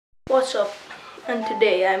What's up? And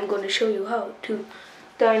today I'm going to show you how to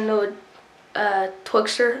download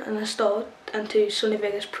Twixtor and install it into Sony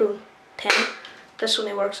Vegas Pro 10. This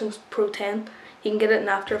only works in Pro 10. You can get it in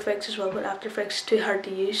After Effects as well, but After Effects is too hard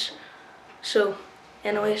to use. So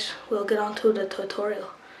anyways, we'll get on to the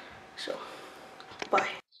tutorial. So bye.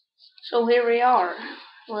 So here we are.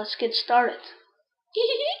 Let's get started.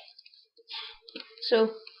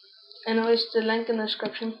 So anyways, the link in the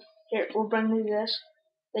description here will bring me this.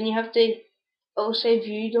 Then you have to, it will say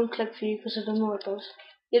view, don't click view because I don't know what it does.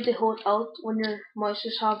 You have to hold Alt when your mouse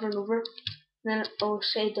is hovering over it, then it will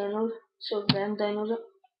say download, so then download it,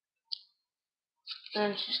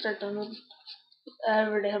 and you start downloading. I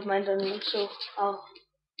already have mine downloaded, so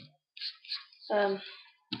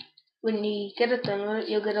when you get it downloaded,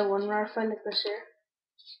 you'll get a WinRAR file like this here,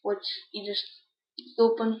 which you just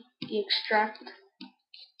open, you extract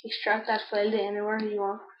that file to anywhere you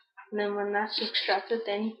want, and then when that's extracted,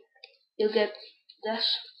 then you'll get this.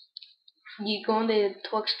 You go into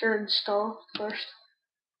twixtor install first.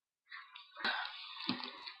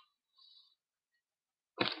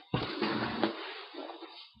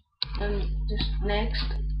 And just next,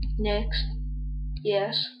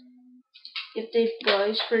 yes. You have to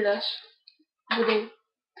browse for this. Go to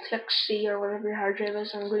click C or whatever your hard drive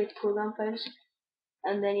is and go to program files.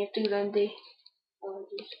 And then you have to go down to,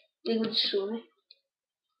 you go to Sony.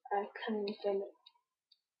 I can't even find it.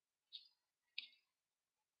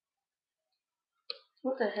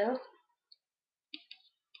 What the hell?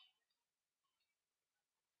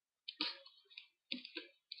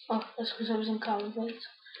 Oh, that's because I was in common files.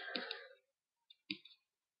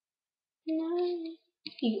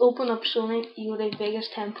 You open up Sony, you go to Vegas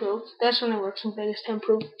 10 Pro. This only works in Vegas 10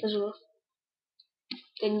 Pro as well.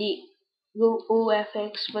 Then you go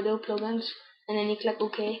OFX video plugins, and then you click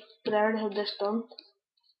OK. But I already have this done.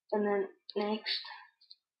 And then next,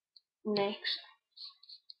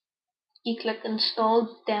 you click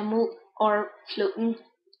install demo or floating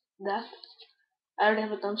that. I already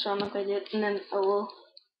have it done, so I'm not going to do it. And then it will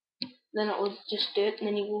just do it. And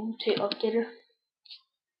then you go to updater.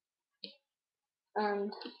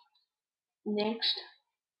 And next,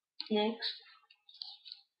 you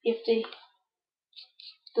have to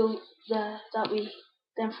go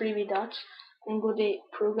them 3 dots, and go to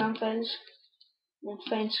program files, and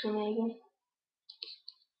find Sony again.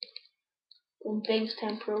 Then Vegas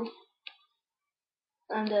 10 Pro,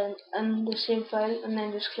 and then in the same file, and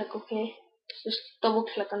then just click OK. Just double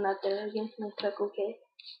click on that there again, and then click OK.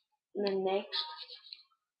 And then next.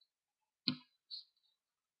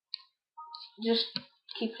 Just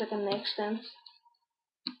keep clicking next then.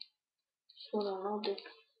 Hold on, I'll do.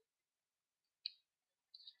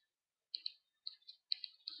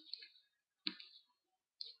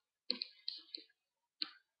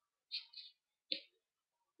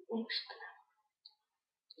 Next.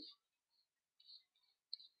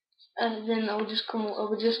 And then I will just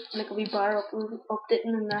like a wee bar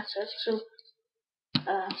updating, and that's it. So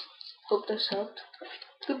hope this helped.